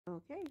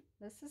Okay,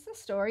 this is the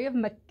story of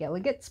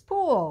McGilligut's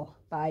Pool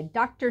by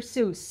Dr.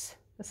 Seuss.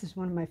 This is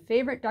one of my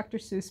favorite Dr.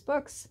 Seuss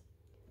books.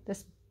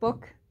 This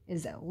book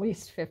is at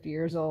least 50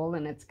 years old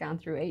and it's gone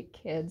through 8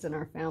 kids in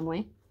our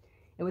family.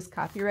 It was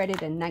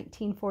copyrighted in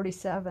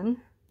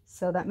 1947,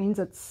 so that means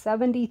it's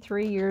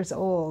 73 years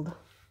old.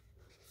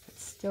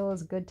 It's still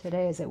as good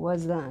today as it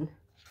was then.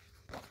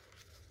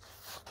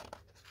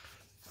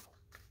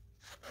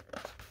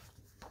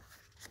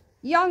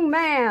 "Young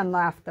man,"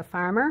 laughed the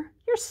farmer,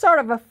 "you're sort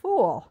of a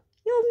fool.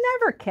 You'll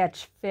never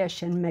catch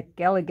fish in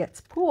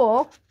McGilligut's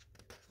Pool.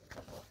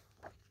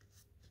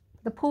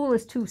 The pool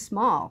is too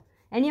small,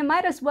 and you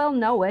might as well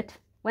know it.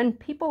 When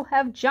people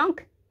have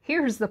junk,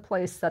 here's the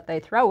place that they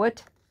throw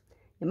it.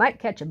 You might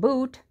catch a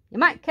boot, you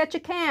might catch a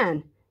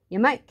can, you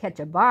might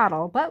catch a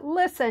bottle, but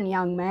listen,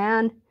 young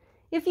man,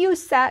 if you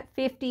sat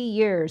 50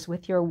 years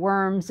with your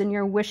worms and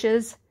your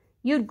wishes,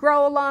 you'd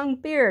grow a long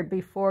beard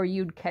before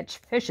you'd catch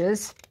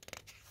fishes."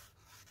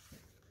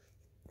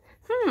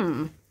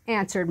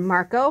 Answered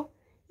Marco.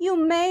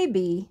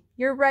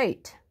 You're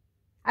right.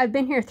 I've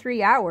been here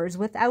 3 hours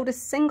without a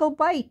single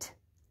bite.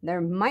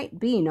 There might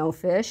be no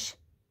fish,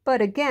 but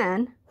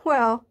again,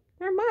 well,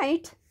 there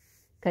might,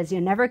 'cause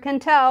you never can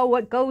tell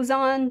what goes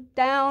on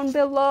down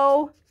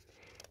below.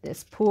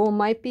 This pool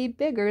might be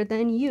bigger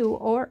than you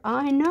or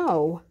I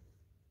know.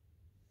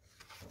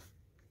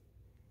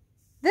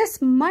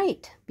 This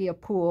might be a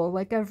pool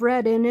like I've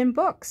read in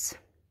books,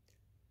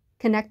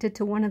 connected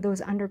to one of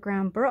those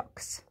underground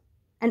brooks.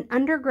 An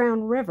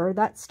underground river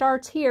that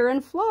starts here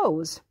and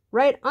flows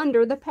right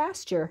under the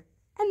pasture.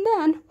 And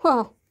then,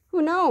 well,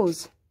 who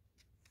knows?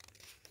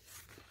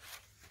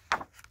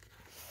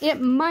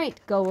 It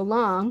might go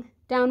along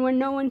down where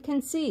no one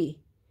can see,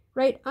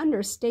 right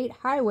under State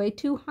Highway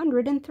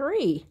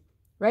 203,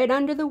 right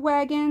under the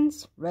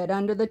wagons, right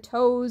under the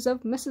toes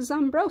of Mrs.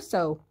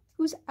 Umbroso,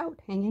 who's out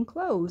hanging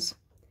clothes.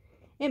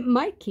 It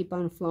might keep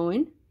on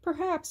flowing,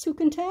 perhaps, who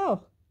can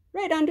tell,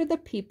 right under the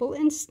people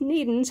in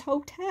Sneeden's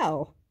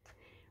Hotel.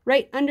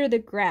 Right under the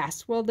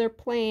grass while they're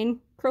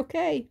playing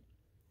croquet,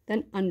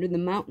 then under the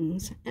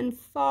mountains and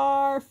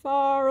far,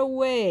 far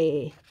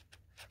away.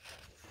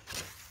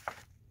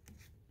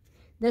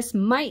 This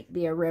might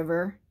be a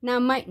river, now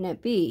mightn't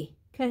it be,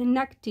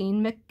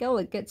 connecting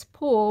McGilligut's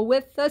Pool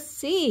with the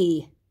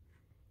sea?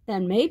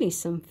 Then maybe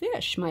some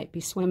fish might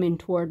be swimming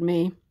toward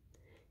me.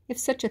 If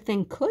such a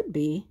thing could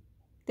be,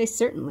 they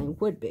certainly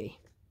would be.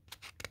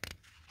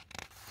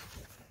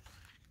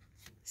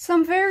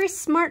 Some very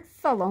smart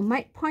fellow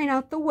might point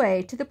out the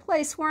way to the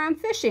place where I'm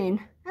fishing,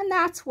 and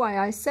that's why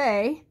I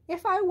say,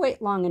 if I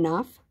wait long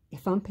enough,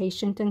 if I'm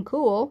patient and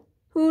cool,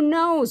 who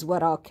knows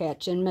what I'll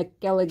catch in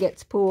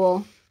McGilligut's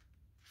Pool?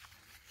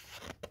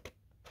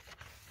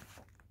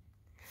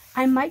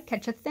 I might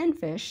catch a thin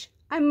fish,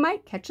 I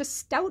might catch a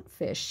stout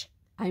fish,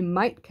 I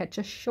might catch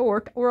a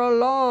short or a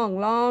long,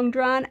 long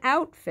drawn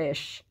out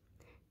fish.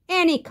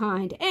 Any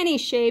kind, any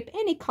shape,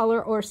 any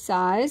color or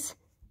size.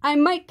 I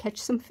might catch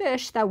some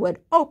fish that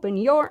would open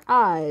your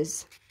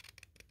eyes.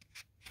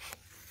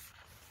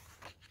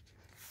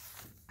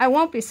 I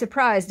won't be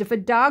surprised if a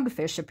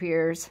dogfish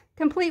appears,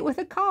 complete with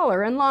a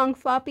collar and long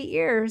floppy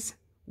ears,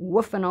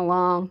 woofing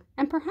along,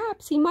 and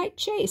perhaps he might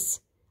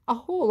chase a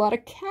whole lot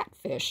of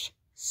catfish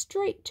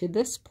straight to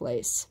this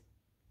place.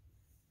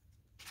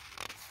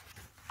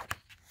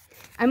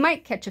 I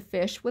might catch a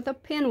fish with a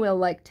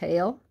pinwheel-like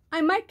tail.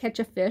 I might catch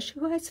a fish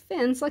who has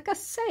fins like a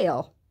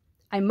sail.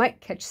 I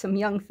might catch some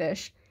young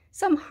fish,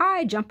 some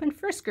high-jumping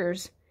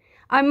friskers.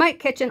 I might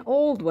catch an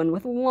old one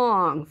with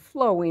long,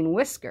 flowing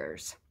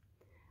whiskers.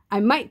 I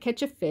might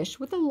catch a fish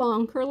with a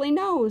long, curly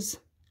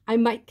nose. I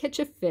might catch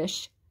a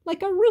fish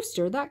like a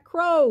rooster that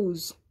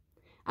crows.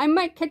 I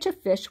might catch a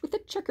fish with a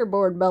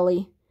checkerboard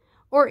belly,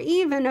 or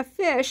even a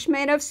fish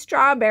made of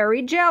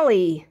strawberry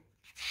jelly.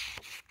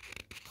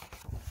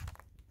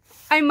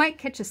 I might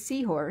catch a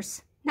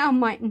seahorse, now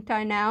mightn't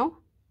I now?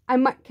 I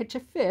might catch a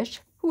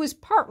fish who is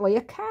partly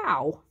a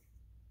cow.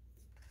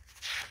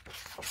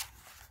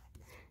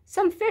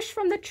 Some fish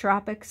from the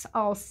tropics,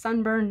 all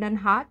sunburned and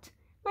hot,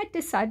 might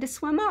decide to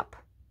swim up.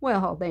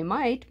 Well, they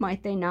might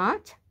they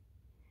not?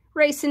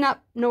 Racing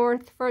up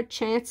north for a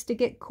chance to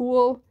get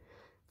cool.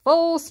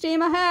 Full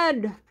steam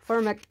ahead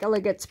for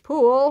McGilligut's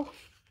Pool.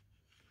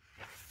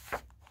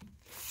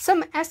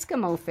 Some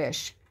Eskimo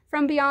fish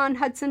from beyond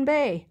Hudson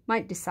Bay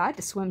might decide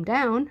to swim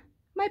down,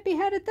 might be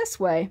headed this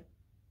way.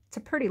 It's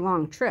a pretty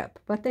long trip,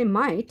 but they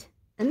might,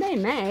 and they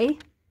may.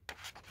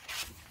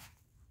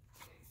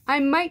 I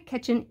might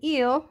catch an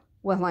eel.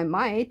 Well, I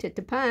might, it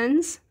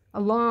depends.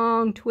 A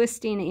long,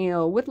 twisting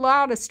eel with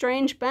lots of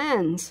strange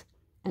bends,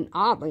 and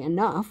oddly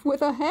enough,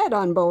 with a head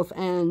on both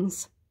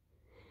ends.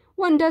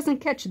 One doesn't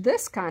catch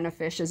this kind of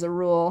fish as a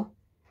rule,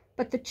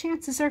 but the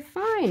chances are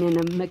fine in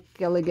a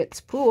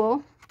McGilligut's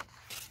Pool.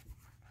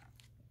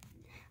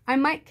 I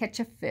might catch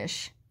a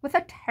fish with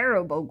a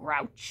terrible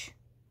grouch,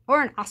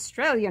 or an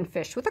Australian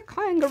fish with a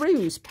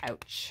kangaroo's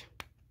pouch.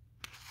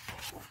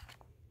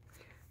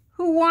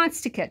 Who wants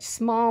to catch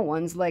small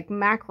ones like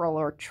mackerel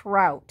or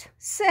trout?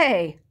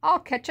 Say, I'll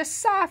catch a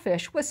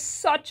sawfish with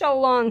such a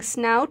long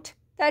snout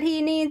that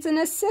he needs an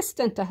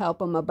assistant to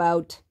help him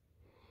about.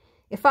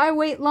 If I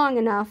wait long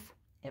enough,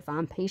 if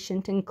I'm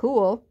patient and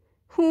cool,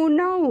 who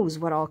knows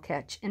what I'll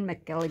catch in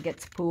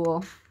McElligot's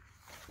pool?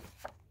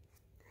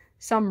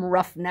 Some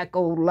roughneck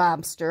old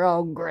lobster,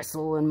 all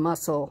gristle and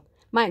muscle,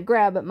 might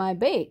grab at my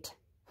bait,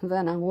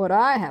 then would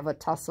I have a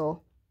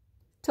tussle.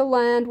 To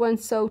land one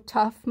so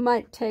tough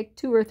might take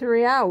 2 or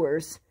 3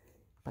 hours,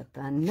 but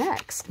the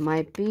next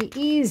might be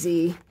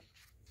easy,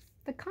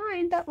 the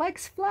kind that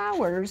likes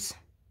flowers.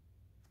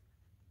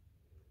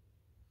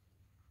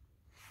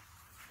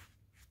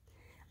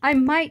 I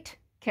might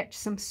catch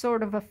some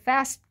sort of a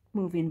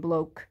fast-moving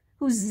bloke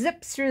who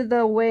zips through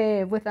the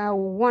wave with a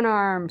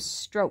one-arm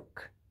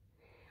stroke.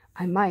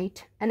 I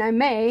might, and I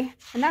may,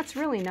 and that's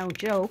really no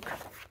joke.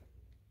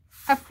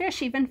 A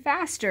fish even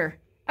faster,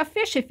 a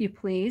fish, if you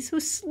please, who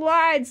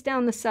slides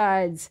down the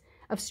sides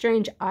of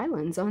strange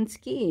islands on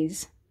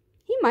skis.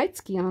 He might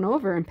ski on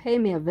over and pay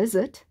me a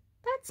visit.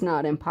 That's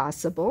not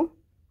impossible.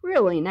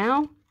 Really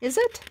now, is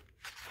it?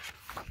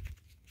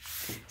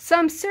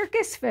 Some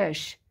circus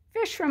fish,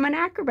 fish from an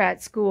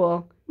acrobat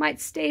school,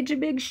 might stage a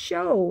big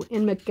show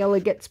in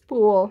McElligot's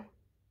pool.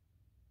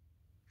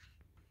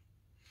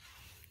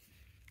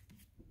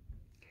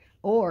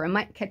 Or I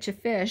might catch a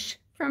fish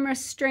from a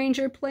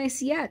stranger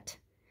place yet,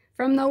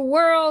 from the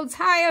world's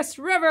highest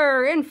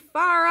river in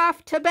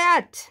far-off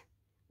Tibet,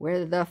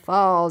 where the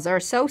falls are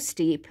so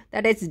steep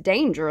that it's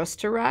dangerous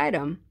to ride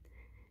 'em.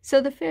 So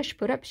the fish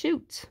put up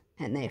chutes,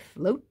 and they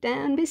float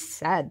down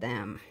beside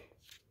them.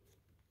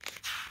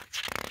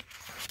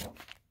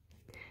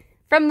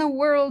 From the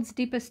world's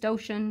deepest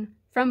ocean,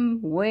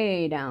 from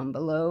way down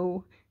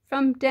below,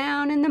 from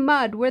down in the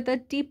mud where the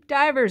deep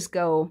divers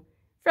go,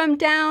 from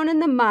down in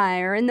the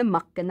mire, in the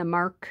muck and the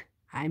mark,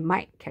 I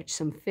might catch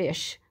some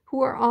fish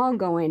who are all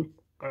going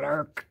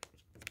glurk.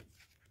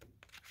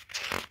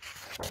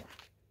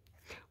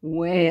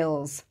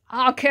 Whales.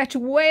 I'll catch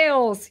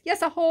whales.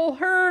 Yes, a whole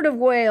herd of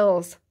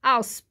whales.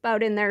 I'll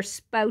spout in their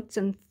spouts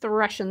and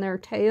thresh in their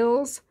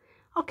tails.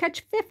 I'll catch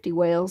 50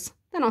 whales,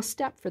 then I'll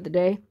stop for the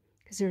day,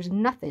 'cause there's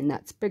nothing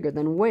that's bigger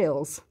than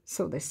whales,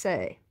 so they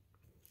say.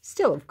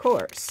 Still, of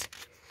course,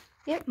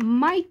 it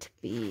might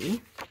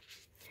be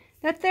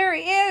that there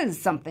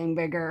is something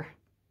bigger.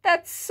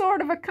 That's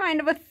sort of a kind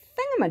of a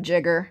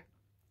thingamajigger.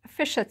 A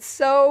fish that's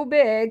so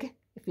big,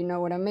 if you know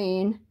what I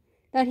mean,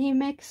 that he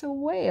makes a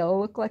whale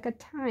look like a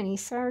tiny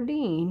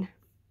sardine.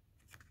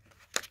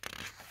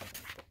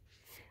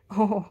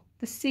 Oh,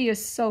 the sea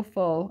is so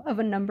full of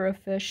a number of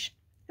fish.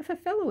 If a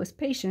fellow is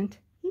patient,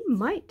 he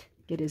might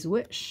get his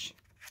wish.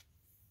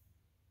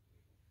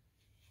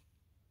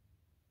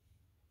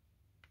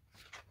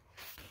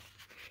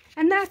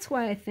 And that's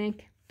why I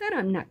think that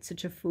I'm not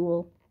such a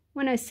fool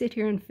when I sit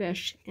here and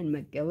fish in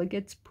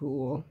McElligot's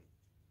pool.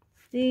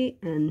 The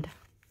end.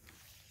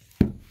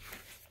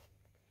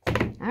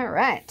 All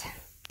right,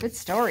 good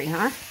story,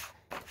 huh?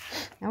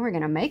 Now we're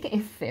gonna make a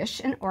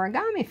fish, an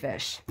origami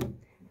fish.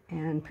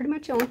 And pretty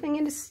much the only thing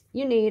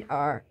you need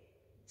are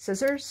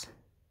scissors,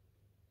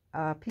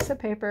 a piece of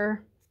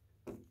paper,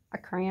 a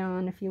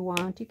crayon if you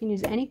want. You can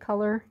use any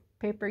color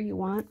paper you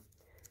want,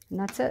 and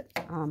that's it.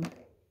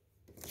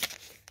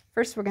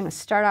 First, we're going to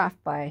start off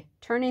by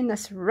turning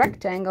this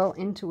rectangle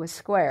into a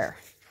square.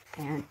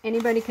 And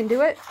anybody can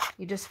do it.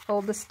 You just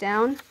fold this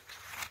down,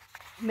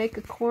 make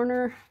a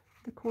corner,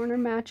 the corner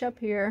match up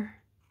here,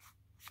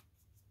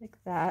 like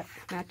that.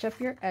 Match up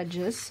your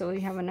edges so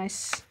you have a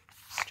nice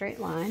straight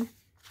line.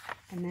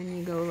 And then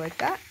you go like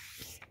that.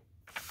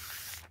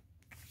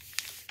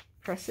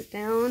 Press it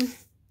down.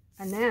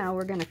 And now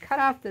we're going to cut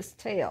off this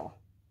tail.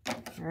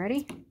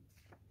 Ready?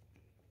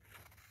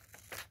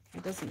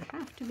 It doesn't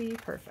have to be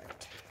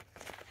perfect.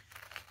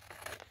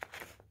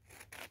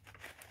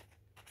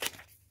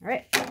 All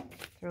right,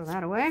 throw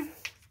that away.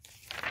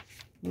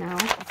 Now,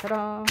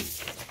 ta-da,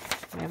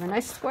 we have a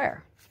nice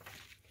square.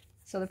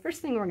 So the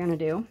first thing we're going to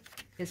do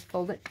is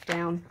fold it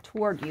down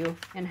toward you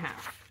in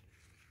half.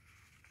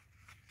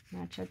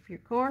 Match up your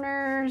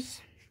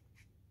corners.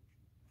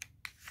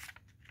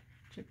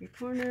 Match up your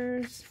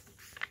corners.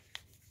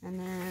 And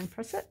then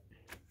press it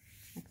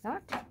like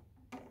that.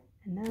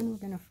 And then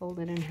we're going to fold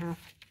it in half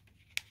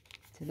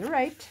to the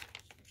right.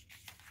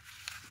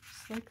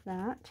 Just like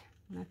that.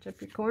 Match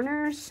up your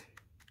corners.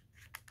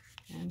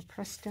 And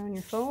press down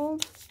your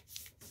fold,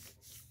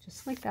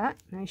 just like that.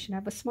 Now you should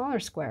have a smaller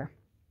square.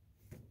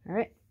 All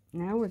right,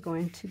 now we're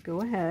going to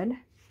go ahead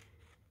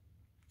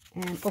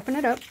and open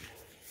it up.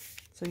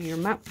 So your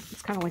mountain,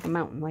 it's kind of like a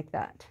mountain like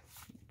that.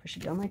 Push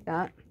it down like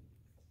that.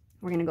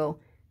 We're gonna go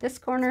this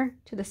corner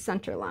to the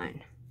center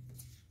line.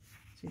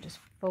 So you just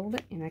fold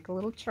it, you make a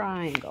little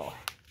triangle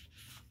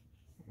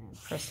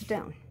and press it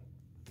down.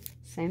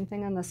 Same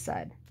thing on this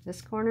side,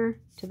 this corner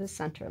to the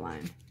center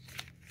line.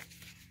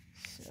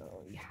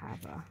 So you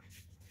have a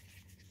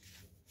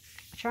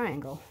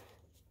triangle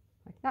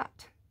like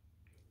that.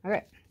 All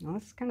right, now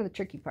this is kind of the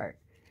tricky part.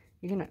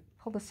 You're gonna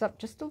pull this up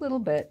just a little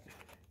bit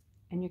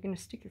and you're going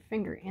to stick your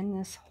finger in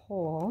this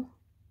hole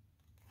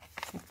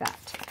like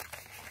that.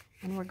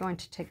 And we're going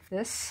to take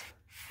this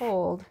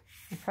fold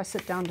and press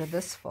it down to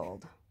this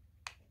fold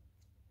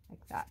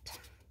like that.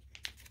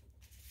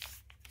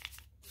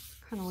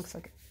 Kind of looks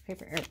like a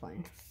paper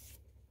airplane.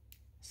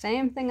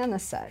 Same thing on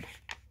this side.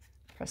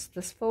 Press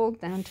this fold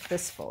down to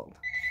this fold.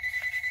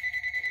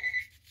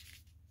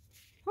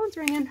 Phone's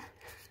ringing.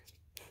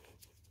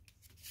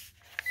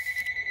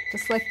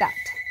 Just like that.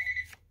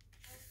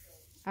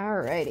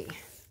 Alrighty.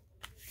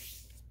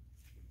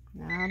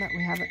 Now that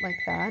we have it like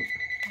that,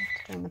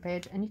 turn the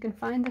page, and you can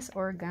find this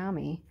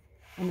origami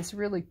in this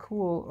really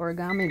cool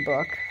origami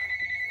book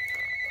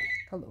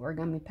called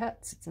Origami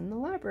Pets. It's in the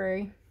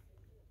library.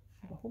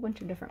 I have a whole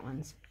bunch of different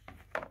ones.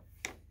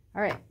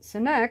 Alright, so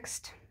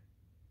next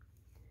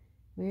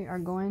we are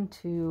going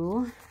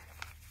to,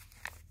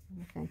 let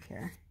me think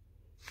here,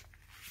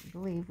 I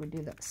believe we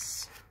do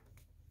this.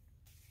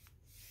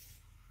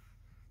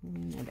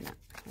 Maybe not.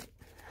 Wait.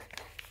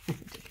 I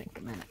need to think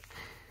a minute.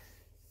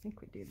 I think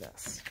we do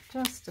this.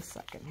 Just a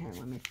second here,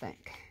 let me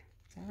think.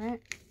 Is that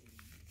right?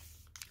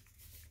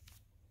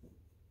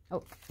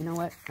 Oh, you know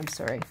what? I'm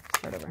sorry.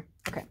 Start over.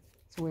 Okay.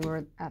 So we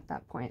were at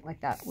that point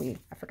like that.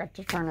 I forgot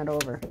to turn it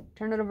over.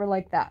 Turn it over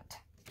like that.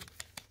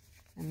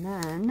 And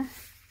then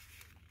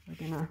we're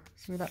gonna,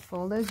 see where that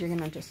fold is? You're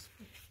gonna just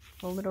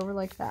fold it over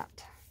like that.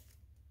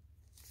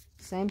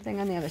 Same thing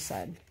on the other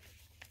side.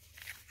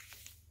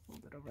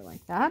 Fold it over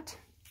like that.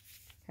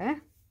 Okay,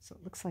 so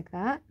it looks like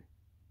that.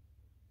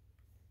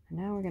 And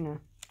now we're gonna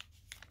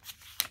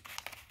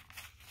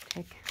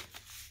take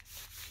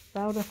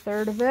about a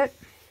third of it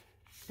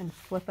and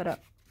flip it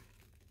up.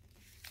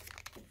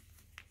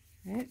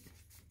 Right?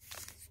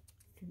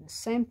 Do the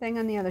same thing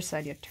on the other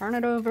side. You turn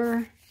it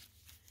over,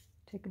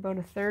 take about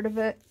a third of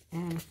it,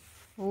 and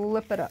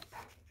flip it up.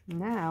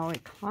 Now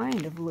it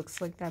kind of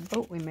looks like that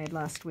boat we made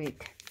last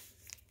week,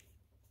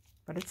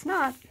 but it's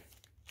not.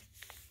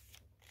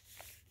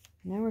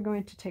 Now we're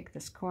going to take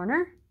this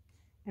corner,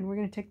 and we're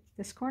going to take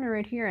this corner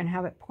right here and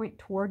have it point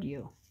toward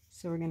you.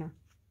 So we're going to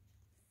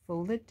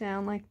fold it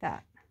down like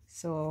that.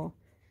 So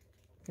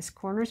this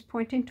corner is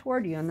pointing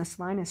toward you, and this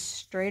line is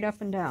straight up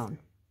and down.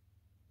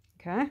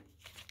 Okay?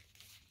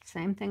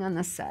 Same thing on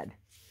this side.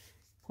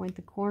 Point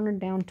the corner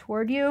down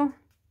toward you,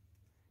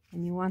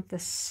 and you want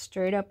this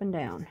straight up and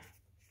down.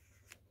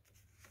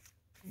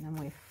 And then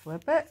we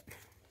flip it,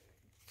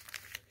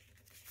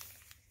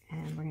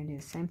 and we're going to do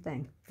the same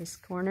thing. This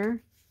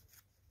corner,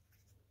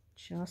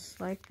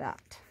 just like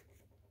that,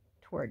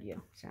 toward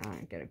you. So I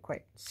don't get it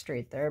quite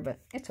straight there, but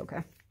it's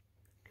okay.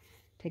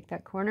 Take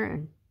that corner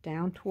and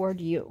down toward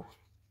you.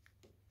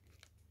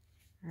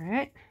 All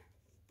right.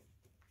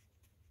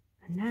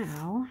 And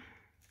now,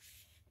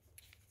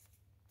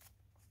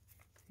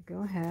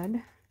 go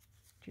ahead,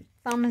 your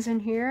thumb is in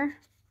here,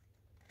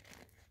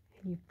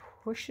 and you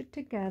push it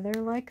together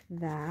like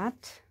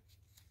that,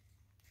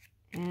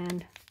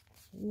 and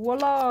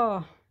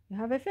voila, you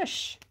have a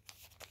fish.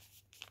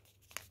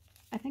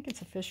 I think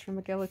it's a fish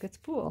from McGillicuddy's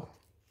Pool.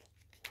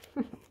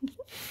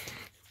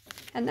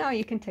 And now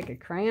you can take a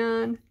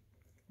crayon,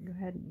 go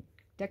ahead and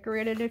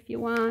decorate it if you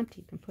want.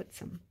 You can put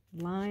some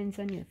lines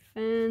on your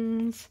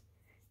fins.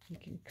 You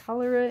can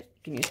color it.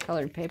 You can use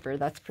colored paper.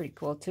 That's pretty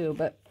cool too,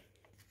 but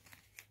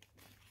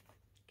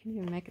you can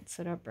even make it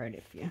sit upright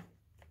if you...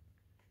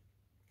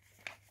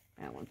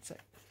 That won't sit.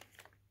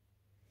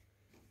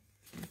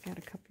 I've got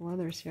a couple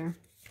others here.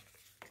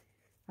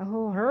 A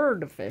whole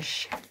herd of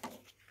fish.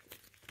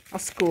 A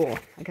school.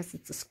 I guess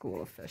it's a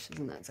school of fish,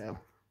 isn't that so?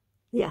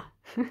 Yeah.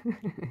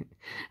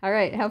 All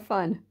right, have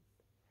fun.